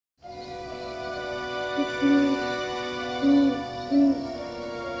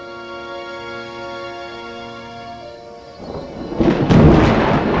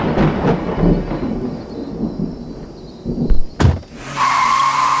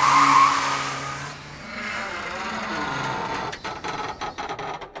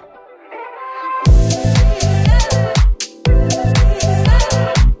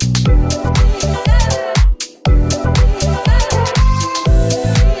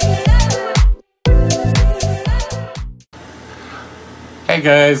Hey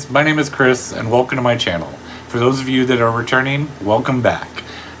guys, my name is Chris and welcome to my channel. For those of you that are returning, welcome back.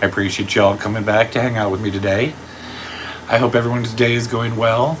 I appreciate y'all coming back to hang out with me today. I hope everyone's day is going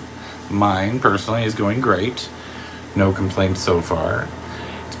well. Mine, personally, is going great. No complaints so far.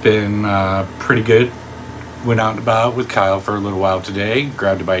 It's been pretty good. Went out and about with Kyle for a little while today,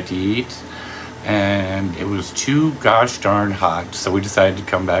 grabbed a bite to eat, and it was too gosh darn hot, so we decided to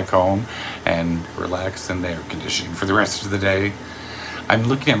come back home and relax in the air conditioning for the rest of the day. I'm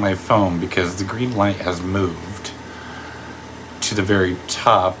looking at my phone because the green light has moved to the very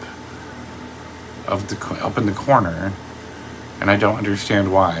top of the up in the corner, and I don't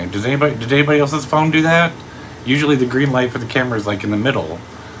understand why. Did anybody else's phone do that? Usually the green light for the camera is like in the middle,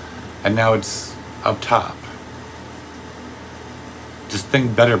 and now it's up top. This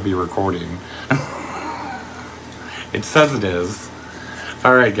thing better be recording. It says it is.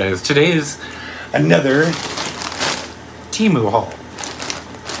 Alright guys, today is another Temu haul.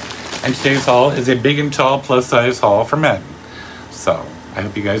 And today's haul is a big and tall plus size haul for men. So, I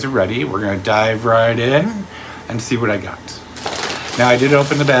hope you guys are ready. We're going to dive right in and see what I got. Now, I did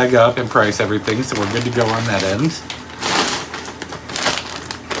open the bag up and price everything, so we're good to go on that end.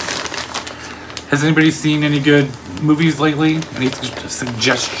 Has anybody seen any good movies lately? Any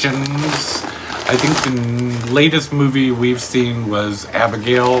suggestions? I think the latest movie we've seen was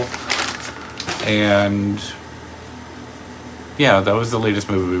Abigail, and yeah, that was the latest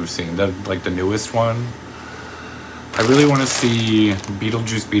movie we've seen, like the newest one. I really want to see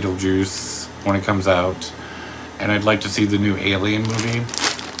Beetlejuice when it comes out, and I'd like to see the new Alien movie.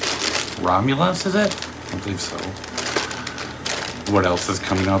 Romulus, is it? I believe so. What else is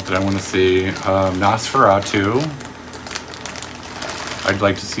coming out that I want to see? Nosferatu. I'd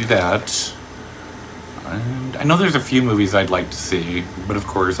like to see that. And I know there's a few movies I'd like to see, but of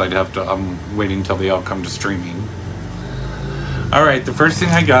course I'm waiting until they all come to streaming. Alright, the first thing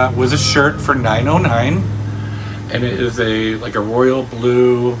I got was a shirt for $9.09, and it is like a royal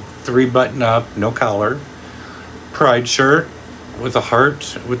blue 3-button up, no collar, pride shirt with a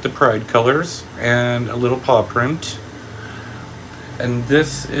heart with the pride colors and a little paw print. And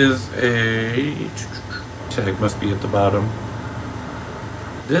this is a tag, must be at the bottom.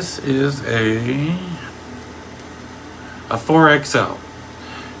 This is a 4XL,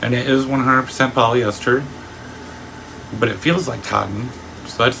 and it is 100% polyester. But it feels like cotton,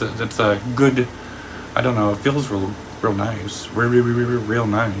 so that's a good, I don't know, it feels real nice, real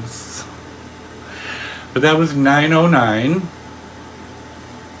nice. But that was $9.09,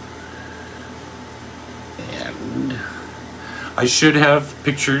 and I should have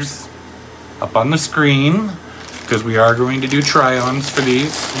pictures up on the screen because we are going to do try-ons for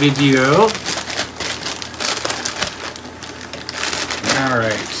these video. All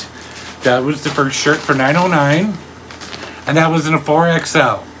right, that was the first shirt for $9.09. And that was in a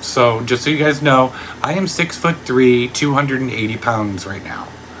 4XL. So just so you guys know, I am 6'3", 280 pounds right now.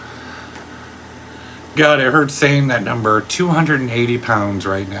 God, it hurts saying that number, 280 pounds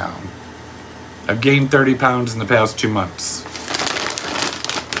right now. I've gained 30 pounds in the past 2 months.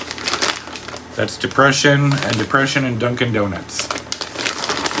 That's depression and Dunkin' Donuts.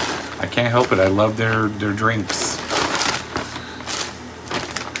 I can't help it, I love their drinks.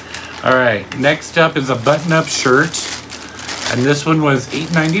 Alright, next up is a button-up shirt. And this one was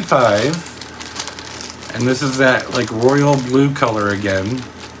 $8.95, and this is that like royal blue color again.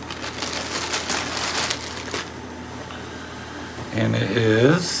 And it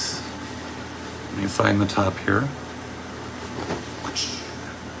is, let me find the top here.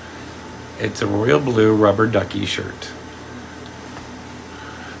 It's a royal blue rubber ducky shirt.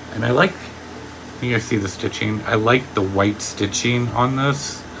 And I like, you guys see the stitching? I like the white stitching on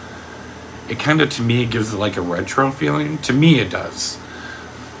this. It kind of, to me, gives it like a retro feeling. To me, it does.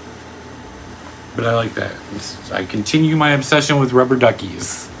 But I like that. I continue my obsession with rubber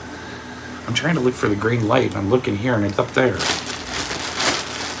duckies. I'm trying to look for the green light, and I'm looking here, and it's up there.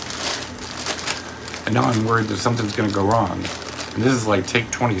 And now I'm worried that something's going to go wrong. And this is like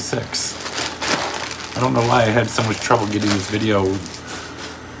take 26. I don't know why I had so much trouble getting this video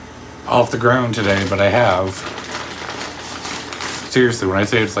off the ground today, but I have. seriously, when I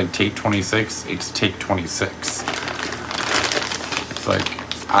say it's like take 26, it's take 26. It's like,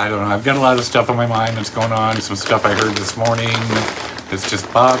 I don't know. I've got a lot of stuff on my mind that's going on. Some stuff I heard this morning that's just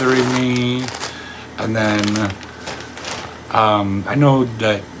bothering me. And then I know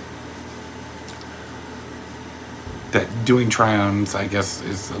that doing try-ons, I guess,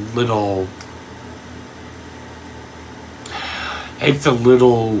 is a little... It's a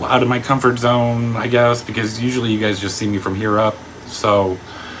little out of my comfort zone, I guess, because usually you guys just see me from here up. So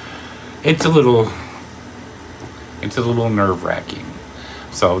it's a little nerve-wracking.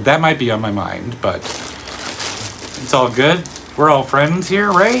 So that might be on my mind, but it's all good. We're all friends here,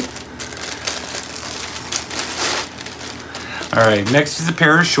 right? All right, next is a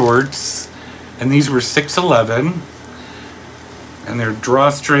pair of shorts, and these were $6.11, and they're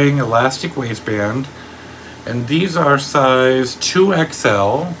drawstring elastic waistband, and these are size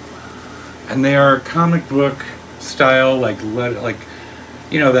 2XL, and they are comic book style, like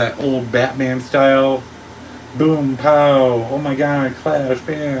you know, that old Batman style. Boom, pow, oh my god, clash,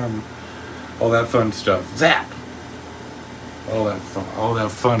 bam, all that fun stuff. Zap, all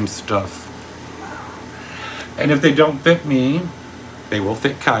that fun stuff. And if they don't fit me, they will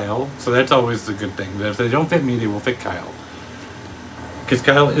fit Kyle. So that's always the good thing. That if they don't fit me, they will fit Kyle, because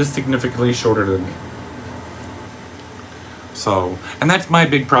Kyle is significantly shorter than me. So, and that's my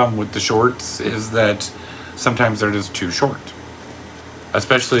big problem with the shorts, is that sometimes they're just too short,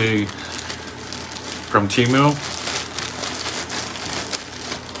 especially from Temu.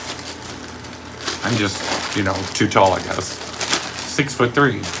 I'm just, you know, too tall, I guess.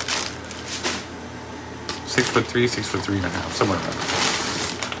 6'3". 6'3", 6'3.5", somewhere around there.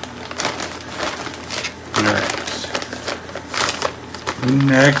 Alright.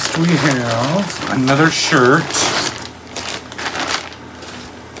 Next we have another shirt.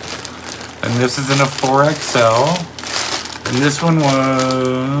 And this is in a 4XL. And this one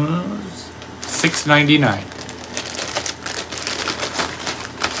was $6.99.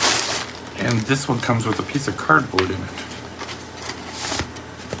 And this one comes with a piece of cardboard in it.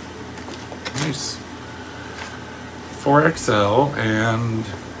 Nice. 4XL, and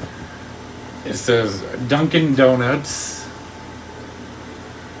it says Dunkin' Donuts.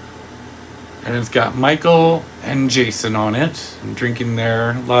 And it's got Michael and Jason on it, drinking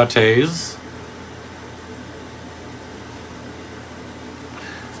their lattes.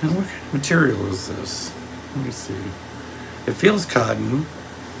 And what kind of material is this? Let me see. It feels cotton.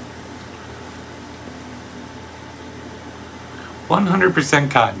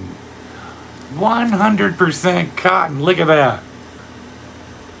 100% cotton. 100% cotton. Look at that.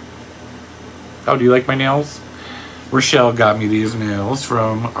 Oh, do you like my nails? Rochelle got me these nails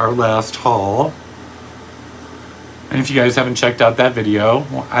from our last haul. And if you guys haven't checked out that video,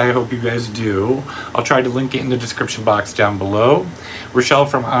 I hope you guys do. I'll try to link it in the description box down below. Rochelle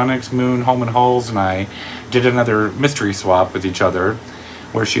from Onyx, Moon, Home and Halls, and I did another mystery swap with each other,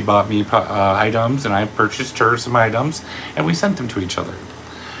 where she bought me items and I purchased her some items, and we sent them to each other.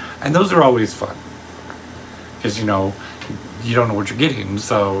 And those are always fun, because you know, you don't know what you're getting,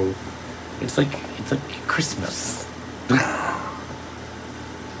 so it's like Christmas.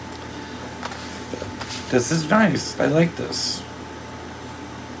 This is nice. I like this.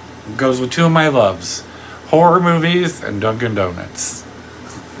 It goes with two of my loves: horror movies and Dunkin' Donuts.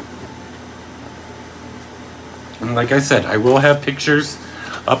 And like I said, I will have pictures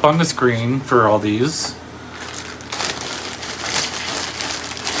up on the screen for all these.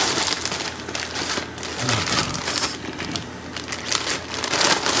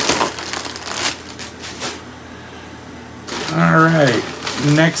 Alright,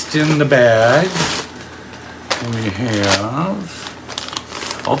 next in the bag, we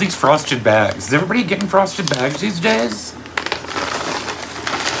have all these frosted bags. Is everybody getting frosted bags these days?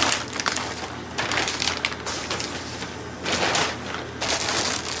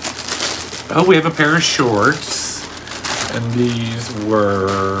 Oh, we have a pair of shorts, and these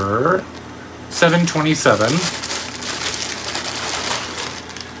were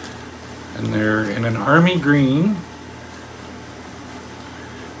 $7.27. And they're in an army green.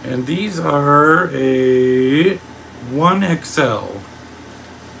 And these are a 1XL.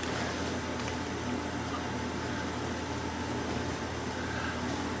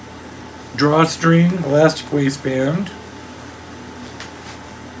 Drawstring, elastic waistband.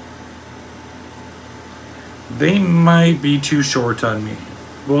 They might be too short on me.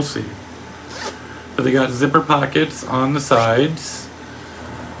 We'll see. But they got zipper pockets on the sides.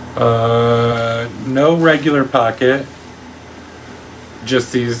 No regular pocket.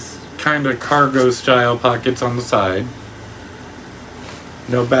 Just these kind of cargo style pockets on the side.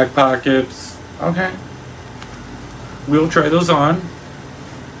 No back pockets. Okay. we'll try those on.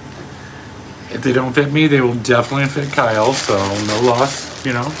 If they don't fit me, they will definitely fit Kyle, so no loss,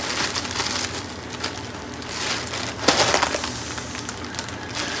 you know.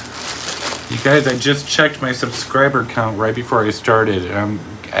 You guys, I just checked my subscriber count right before I started, and I'm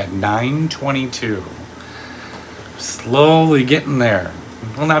at 922. Slowly getting there.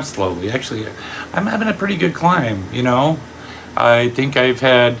 Well, not slowly, actually. I'm having a pretty good climb, you know. I think I've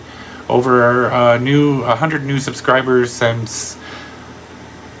had over 100 new subscribers since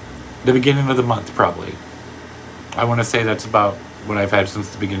the beginning of the month, probably. I want to say that's about what I've had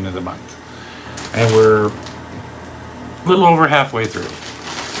since the beginning of the month. And we're a little over halfway through.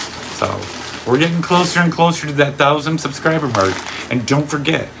 So we're getting closer and closer to that 1,000 subscriber mark. And don't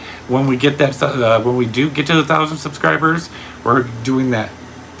forget, when we get that, when we do get to the 1,000 subscribers, we're doing that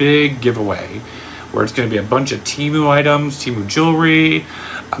big giveaway where it's going to be a bunch of Temu items, Temu jewelry.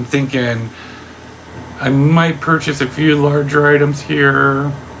 I'm thinking I might purchase a few larger items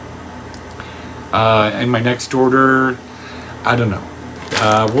here in my next order. I don't know.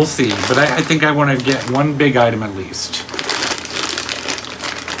 We'll see. But I think I want to get one big item at least.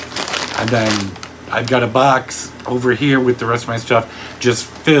 And then I've got a box over here with the rest of my stuff just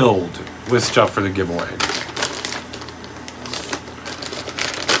filled with stuff for the giveaway.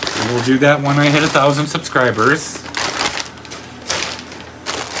 And we'll do that when I hit 1,000 subscribers.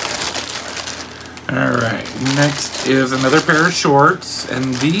 Alright, next is another pair of shorts,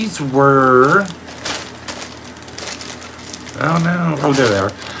 and these were, oh no, oh there they are,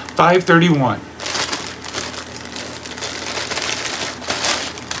 $5.31.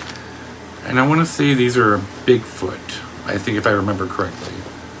 And I want to say these are a Bigfoot, I think, if I remember correctly.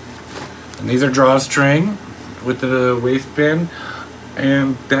 And these are drawstring with the waistband,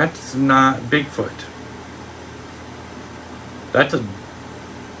 and that's not Bigfoot. That's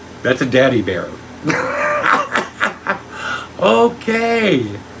a daddy bear.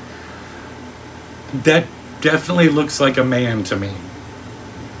 Okay. That definitely looks like a man to me.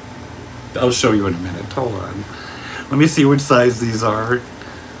 I'll show you in a minute. Hold on. Let me see which size these are.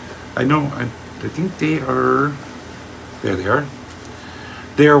 I know, I think they are, there they are.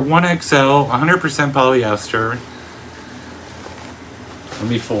 They are 1XL, 100% polyester. Let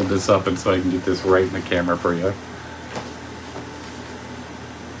me fold this up and so I can get this right in the camera for you.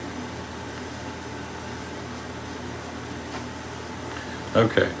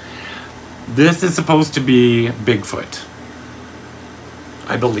 Okay. This is supposed to be Bigfoot,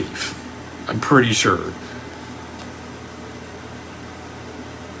 I believe. I'm pretty sure.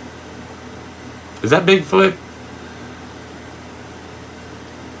 Is that Bigfoot?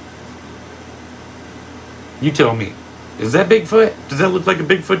 You tell me. Is that Bigfoot? Does that look like a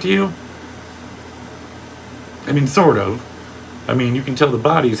Bigfoot to you? I mean, sort of. I mean, you can tell the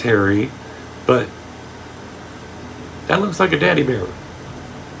body's hairy, but that looks like a daddy bear.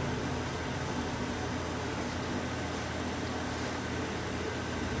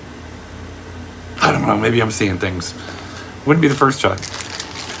 I don't know, maybe I'm seeing things. Wouldn't be the first time.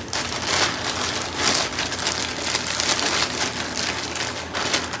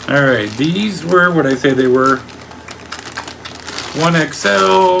 Alright, these were what I say they were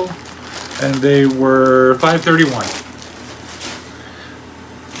 1XL, and they were $5.31.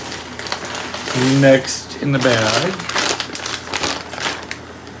 Next in the bag,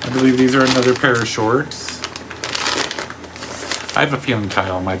 I believe these are another pair of shorts. I have a feeling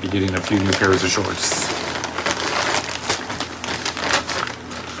Kyle might be getting a few new pairs of shorts.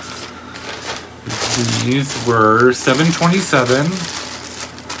 These were $7.27.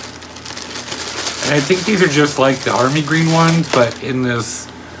 And I think these are just like the army green ones, but in this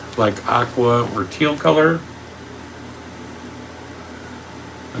like aqua or teal color.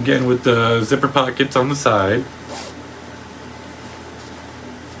 Again, with the zipper pockets on the side.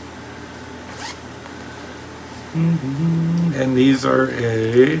 And these are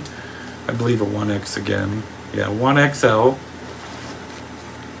I believe a 1X again. Yeah, 1XL.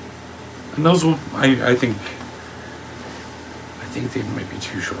 And those will, I think they might be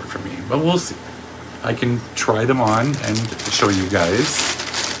too short for me, but we'll see. I can try them on and show you guys.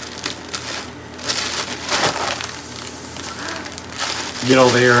 Get all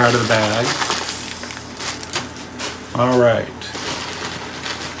the air out of the bag. All right.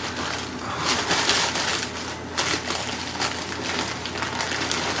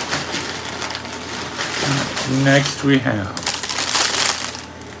 Next we have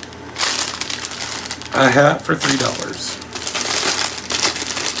a hat for $3.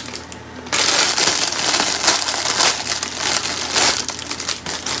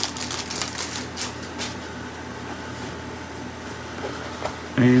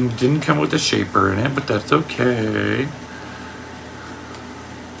 And didn't come with a shaper in it, but that's okay.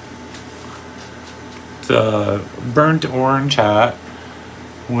 It's a burnt orange hat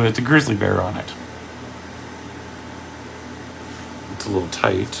with a grizzly bear on it. It's a little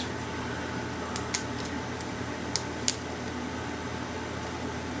tight.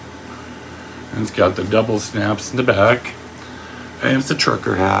 And it's got the double snaps in the back. And it's a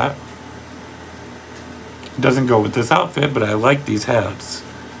trucker hat. It doesn't go with this outfit, but I like these hats.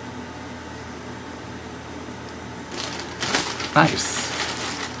 Nice.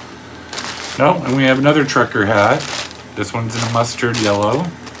 No, and we have another trucker hat. This one's in a mustard yellow.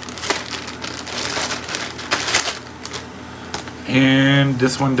 And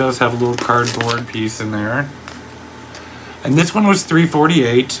this one does have a little cardboard piece in there. And this one was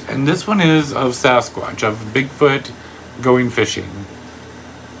 $3.48, and this one is of Sasquatch, of Bigfoot going fishing.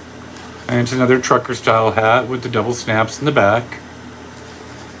 And it's another trucker style hat with the double snaps in the back.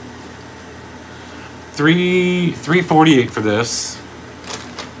 $3.48 for this,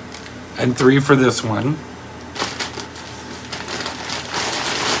 and $3 for this one.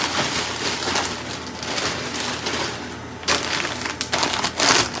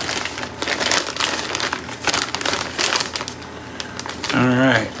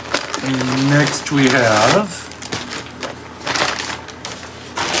 Alright, and next we have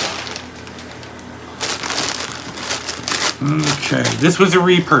okay, this was a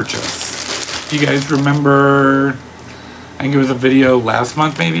repurchase. You guys remember, I think it was a video last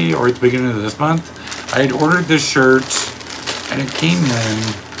month maybe, or at the beginning of this month. I had ordered this shirt and it came in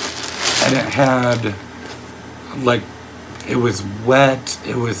and it had, like, it was wet.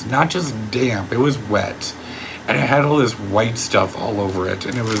 It was not just damp, it was wet. And it had all this white stuff all over it,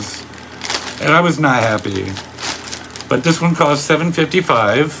 and I was not happy. But this one cost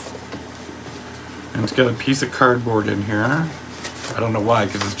 $7.55, and it's got a piece of cardboard in here. I don't know why,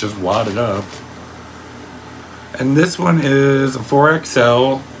 because it's just wadded up. And this one is a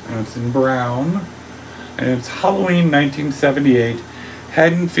 4XL, and it's in brown, and it's Halloween 1978,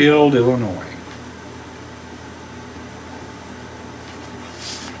 Haddonfield, Illinois.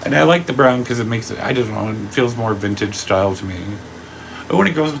 And I like the brown because it makes it, I don't know, it feels more vintage style to me. Oh, and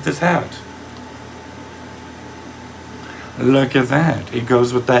it goes with this hat. Look at that. It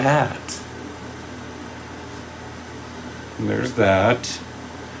goes with the hat. And there's that.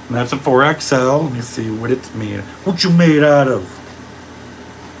 And that's a 4XL. Let me see what it's made. What you made out of?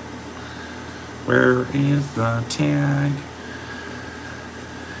 Where is the tag?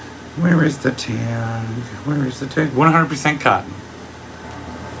 Where is the tag? Where is the tag? 100% cotton.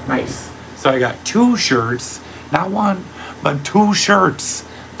 Nice. So I got 2 shirts, not one, but 2 shirts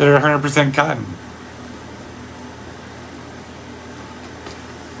that are 100% cotton.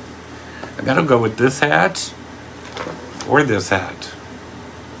 And that'll go with this hat or this hat.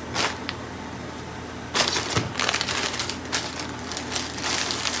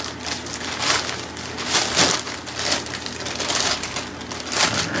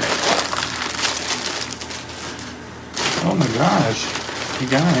 All right. Oh my gosh. You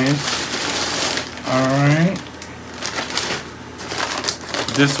guys, alright,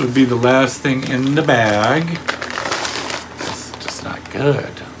 this would be the last thing in the bag. It's just not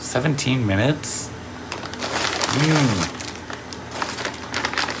good. 17 minutes?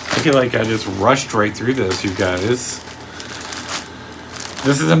 I feel like I just rushed right through this, you guys.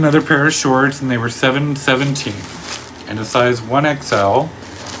 This is another pair of shorts, and they were $7.17 and a size 1XL.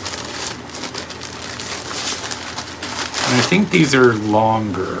 And I think these are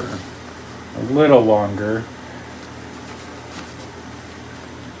longer, a little longer.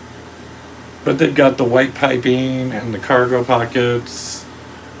 But they've got the white piping and the cargo pockets,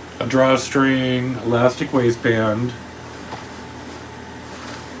 a drawstring, elastic waistband.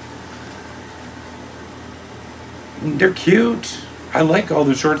 They're cute. I like all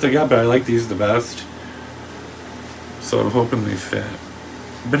the shorts I got, but I like these the best. So I'm hoping they fit.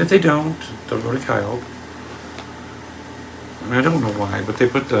 But if they don't, they'll go to Kyle. And I don't know why, but they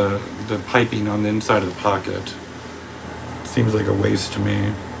put the piping on the inside of the pocket. Seems like a waste to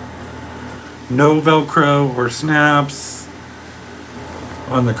me. No Velcro or snaps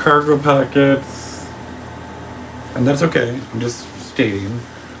on the cargo pockets. And that's okay, I'm just stating.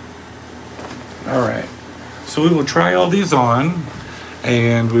 Alright, so we will try all these on,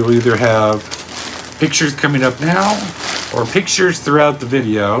 and we will either have pictures coming up now or pictures throughout the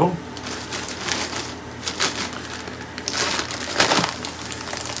video.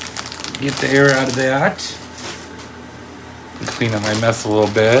 Get the air out of that. Clean up my mess a little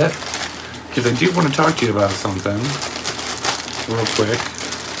bit, because I do want to talk to you about something real quick.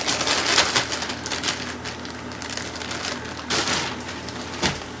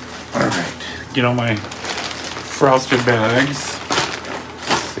 get all my frosted bags.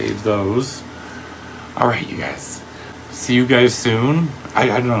 Save those. Alright, you guys. See you guys soon. I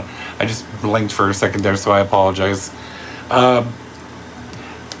don't know. I just blinked for a second there, so I apologize. I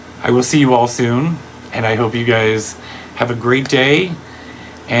will see you all soon, and I hope you guys have a great day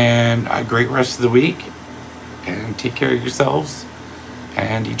and a great rest of the week, and take care of yourselves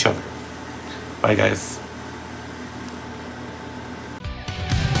and each other. Bye, guys.